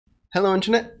Hello,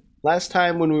 Internet. Last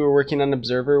time when we were working on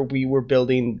Observer, we were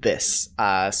building this.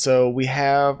 So we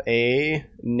have a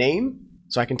name.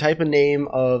 So I can type a name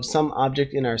of some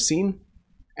object in our scene,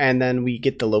 and then we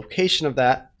get the location of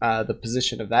that, the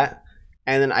position of that,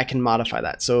 and then I can modify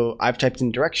that. So I've typed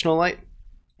in directional light,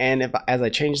 and as I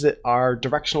changed it, our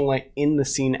directional light in the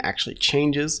scene actually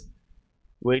changes,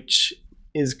 which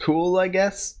is cool, I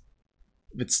guess.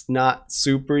 It's not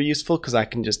super useful because I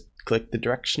can just click the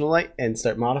directional light and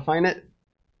start modifying it.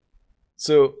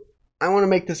 So I want to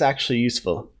make this actually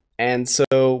useful. And so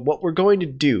what we're going to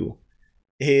do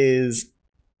is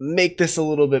make this a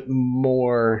little bit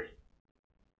more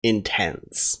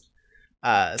intense.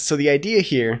 So the idea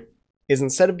here is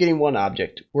instead of getting one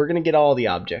object, we're going to get all the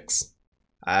objects.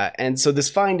 And so this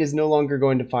find is no longer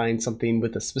going to find something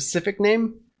with a specific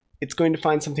name. It's going to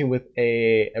find something with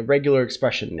a regular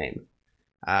expression name.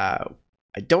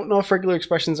 I don't know if regular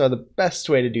expressions are the best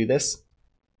way to do this,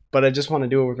 but I just want to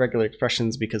do it with regular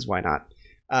expressions because why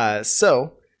not?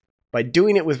 So by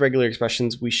doing it with regular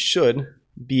expressions, we should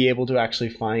be able to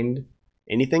actually find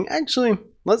anything. Actually,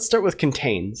 let's start with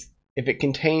contains. If it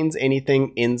contains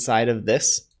anything inside of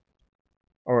this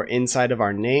or inside of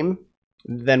our name,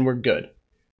 then we're good.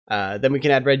 Then we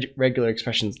can add regular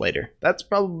expressions later. That's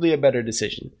probably a better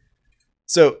decision.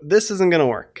 So this isn't going to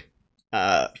work.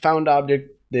 Found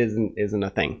object isn't a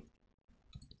thing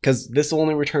because this will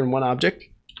only return one object,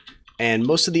 and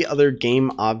most of the other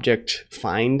GameObject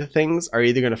find things are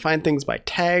either going to find things by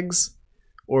tags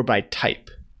or by type.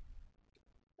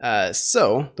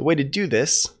 So the way to do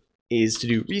this is to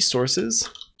do resources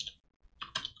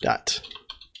dot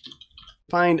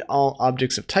find all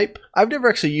objects of type. I've never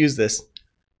actually used this,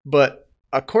 but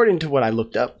according to what I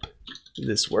looked up,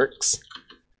 this works.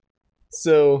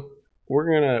 So we're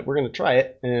gonna try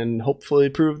it and hopefully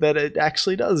prove that it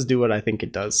actually does do what I think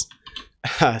it does.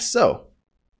 So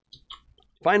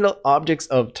find objects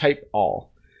of type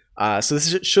all. So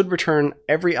this should return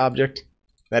every object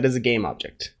that is a game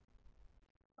object.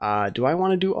 Do I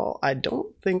want to do all? I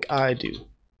don't think I do.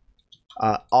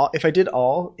 If I did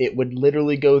all, it would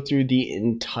literally go through the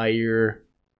entire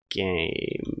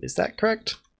game. Is that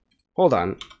correct? Hold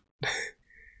on.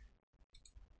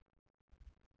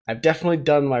 I've definitely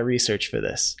done my research for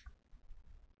this.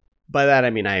 By that I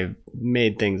mean I've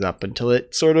made things up until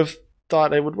it sort of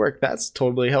thought it would work. That's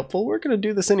totally helpful. We're going to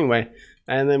do this anyway,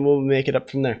 and then we'll make it up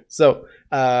from there. So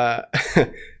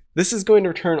this is going to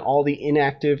return all the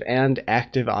inactive and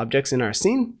active objects in our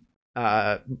scene.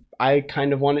 I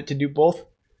kind of want it to do both.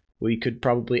 We could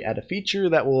probably add a feature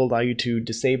that will allow you to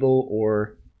disable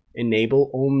or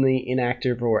enable only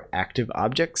inactive or active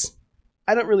objects.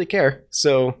 I don't really care,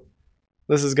 so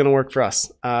this is going to work for us,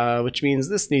 which means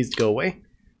this needs to go away,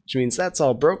 which means that's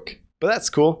all broke, but that's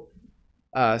cool.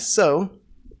 So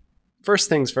first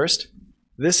things first,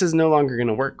 this is no longer going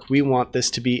to work. We want this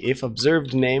to be if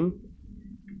observed name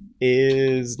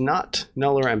is not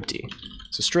null or empty.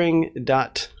 So string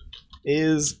dot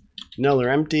is null or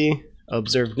empty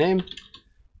observed name,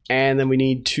 and then we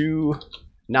need to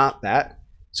not that.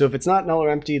 So if it's not null or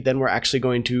empty, then we're actually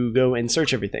going to go and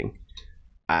search everything.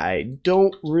 I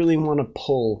don't really want to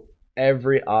pull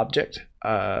every object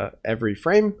every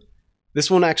frame. This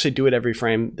won't actually do it every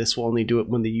frame. This will only do it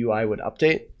when the UI would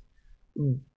update.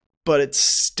 But it's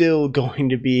still going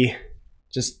to be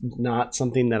just not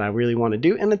something that I really want to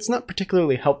do, and it's not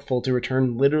particularly helpful to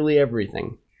return literally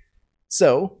everything.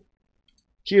 So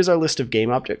here's our list of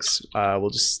game objects. We'll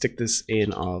just stick this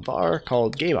in a var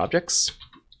called GameObjects.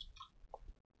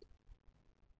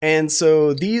 And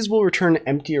so these will return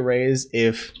empty arrays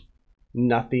if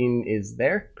nothing is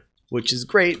there, which is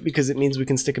great because it means we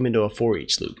can stick them into a for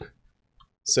each loop.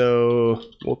 So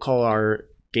we'll call our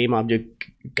GameObject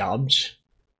gobj,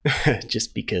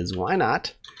 just because why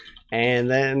not? And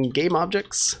then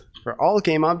GameObjects, for all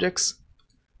GameObjects,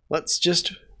 let's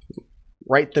just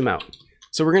write them out.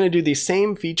 So we're going to do these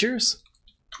same features,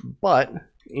 but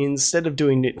instead of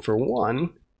doing it for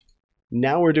one,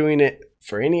 now we're doing it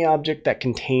for any object that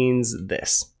contains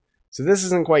this. So this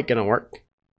isn't quite going to work,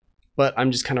 but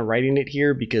I'm just kind of writing it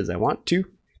here because I want to.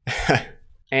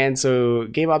 And so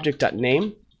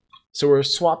GameObject.name. So we're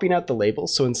swapping out the label.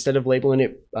 So instead of labeling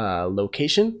it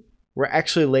location, we're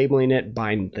actually labeling it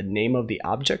by the name of the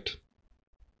object.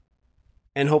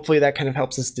 And hopefully that kind of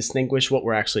helps us distinguish what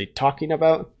we're actually talking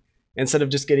about instead of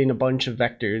just getting a bunch of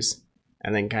vectors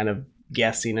and then kind of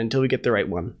guessing until we get the right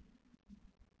one.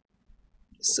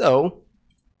 So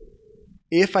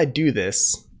if I do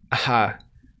this,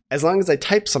 as long as I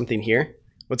type something here,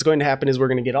 what's going to happen is we're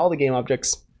going to get all the game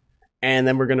objects, and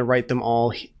then we're going to write them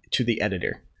all to the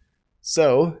editor.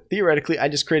 So theoretically, I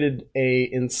just created a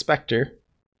inspector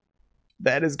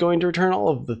that is going to return all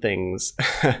of the things.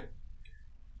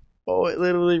 Oh, it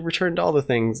literally returned all the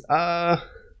things.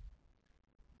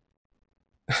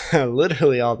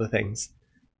 Literally all the things.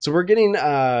 So we're getting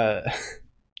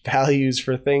values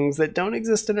for things that don't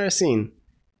exist in our scene.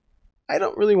 I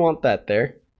don't really want that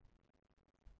there.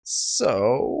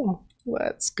 So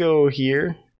let's go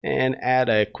here and add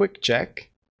a quick check.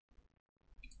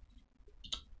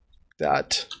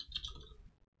 Dot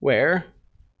where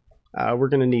we're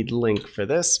going to need link for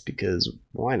this because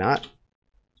why not?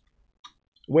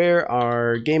 Where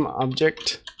our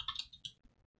GameObject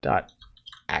dot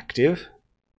active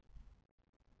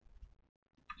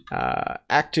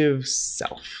active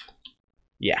self.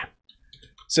 Yeah.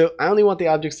 So I only want the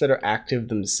objects that are active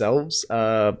themselves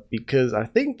because I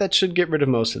think that should get rid of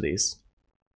most of these.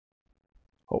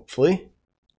 Hopefully.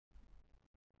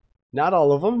 Not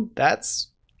all of them. That's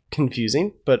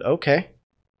confusing, but okay.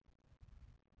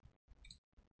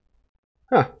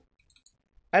 Huh.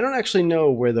 I don't actually know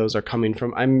where those are coming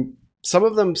from. Some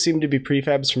of them seem to be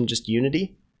prefabs from just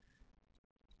Unity,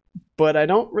 but I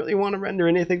don't really want to render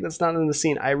anything that's not in the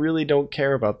scene. I really don't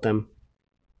care about them.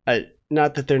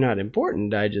 Not that they're not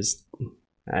important. I just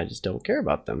don't care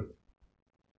about them.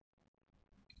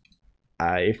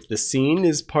 If the scene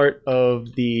is part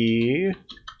of the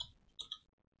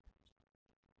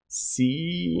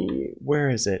where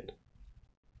is it?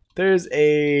 There's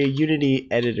a Unity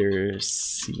editor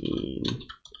scene.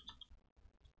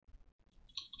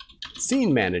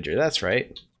 Scene manager, that's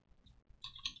right.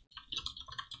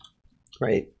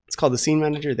 Right, it's called the scene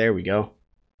manager. There we go.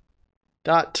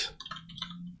 Dot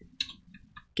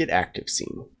get active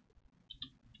scene.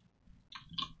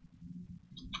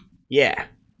 Yeah.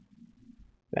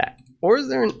 That. Or is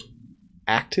there an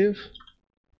active?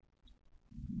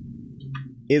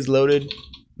 Is loaded.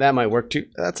 That might work too.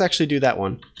 Let's actually do that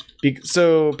one.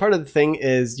 So part of the thing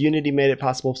is Unity made it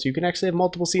possible so you can actually have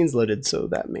multiple scenes loaded. So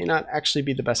that may not actually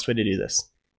be the best way to do this.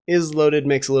 Is loaded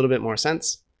makes a little bit more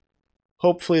sense.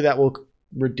 Hopefully that will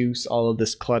reduce all of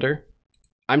this clutter.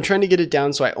 I'm trying to get it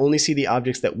down so I only see the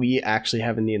objects that we actually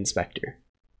have in the inspector.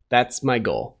 That's my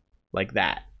goal. Like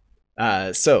that.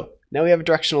 So now we have a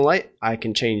directional light. I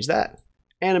can change that.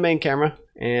 And a main camera.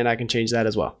 And I can change that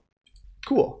as well.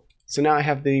 Cool. So now I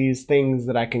have these things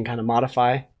that I can kind of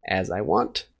modify as I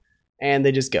want, and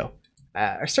they just go.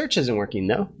 Our search isn't working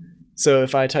though. So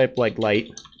if I type like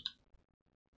light,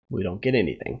 we don't get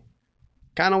anything.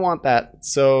 Kind of want that.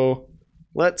 So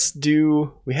let's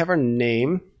do, we have our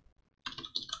name.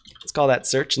 Let's call that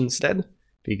search instead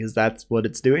because that's what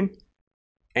it's doing.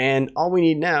 And all we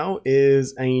need now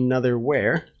is another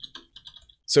where.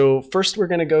 So first we're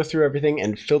going to go through everything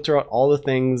and filter out all the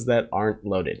things that aren't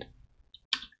loaded.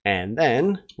 And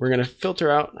then we're going to filter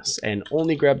out and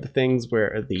only grab the things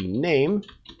where the name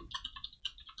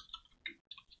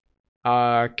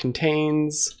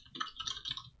contains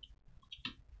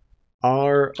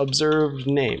our observed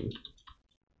name.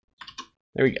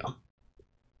 There we go.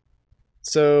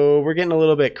 So we're getting a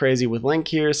little bit crazy with link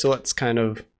here, so let's kind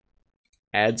of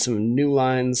add some new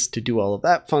lines to do all of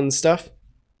that fun stuff.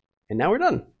 And now we're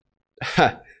done.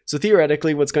 So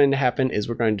theoretically what's going to happen is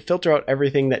we're going to filter out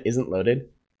everything that isn't loaded.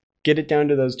 Get it down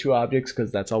to those two objects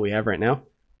because that's all we have right now.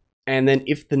 And then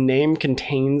if the name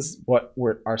contains what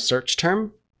our search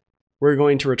term, we're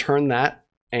going to return that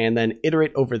and then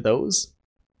iterate over those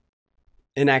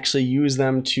and actually use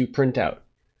them to print out.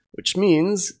 Which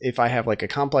means if I have like a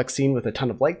complex scene with a ton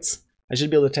of lights, I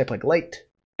should be able to type like light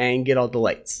and get all the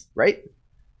lights, right?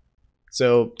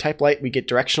 So type light, we get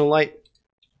directional light,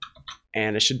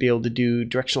 and I should be able to do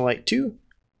directional light too.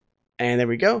 And there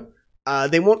we go.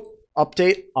 They won't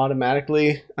update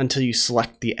automatically until you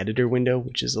select the editor window,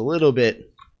 which is a little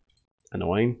bit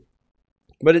annoying,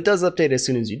 but it does update as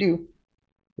soon as you do,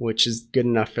 which is good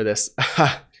enough for this.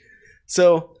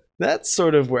 So that's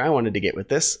sort of where I wanted to get with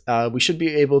this. We should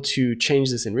be able to change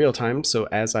this in real time. So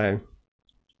as I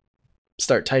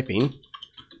start typing,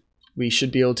 we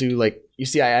should be able to, like, you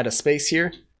see I add a space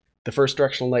here. The first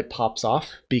directional light pops off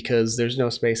because there's no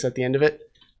space at the end of it.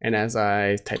 And as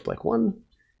I type like 1,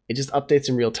 it just updates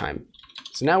in real time.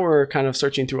 So now we're kind of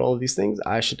searching through all of these things.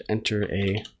 I should enter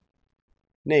a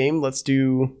name. Let's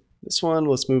do this one.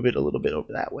 Let's move it a little bit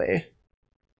over that way.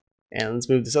 And let's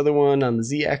move this other one on the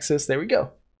Z-axis. There we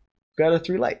go. Got our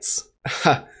 3 lights.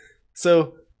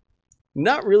 So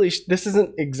not really, this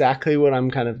isn't exactly what I'm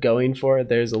kind of going for.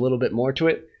 There's a little bit more to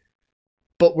it,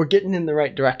 but we're getting in the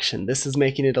right direction. This is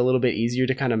making it a little bit easier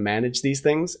to kind of manage these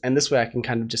things. And this way I can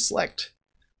kind of just select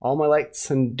all my lights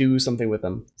and do something with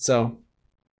them. So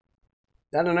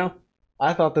I don't know.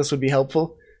 I thought this would be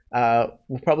helpful.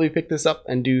 We'll probably pick this up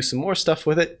and do some more stuff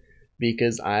with it,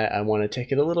 because I want to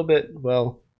take it a little bit,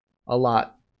 well, a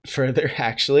lot further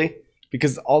actually,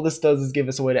 because all this does is give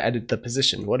us a way to edit the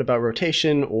position. What about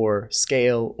rotation or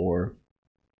scale or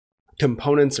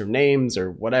components or names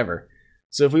or whatever?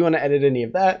 So if we want to edit any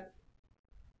of that,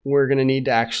 we're going to need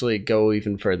to actually go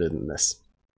even further than this.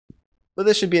 But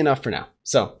this should be enough for now.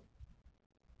 So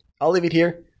I'll leave it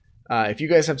here. If you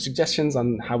guys have suggestions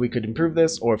on how we could improve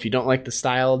this, or if you don't like the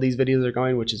style these videos are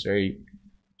going, which is very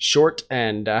short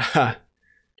and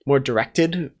more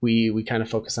directed, we kind of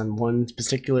focus on one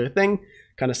particular thing,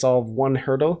 kind of solve one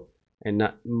hurdle and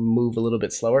not move a little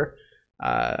bit slower,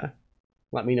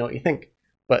 let me know what you think.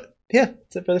 But yeah,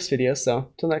 that's it for this video.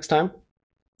 So till next time,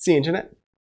 see you, internet.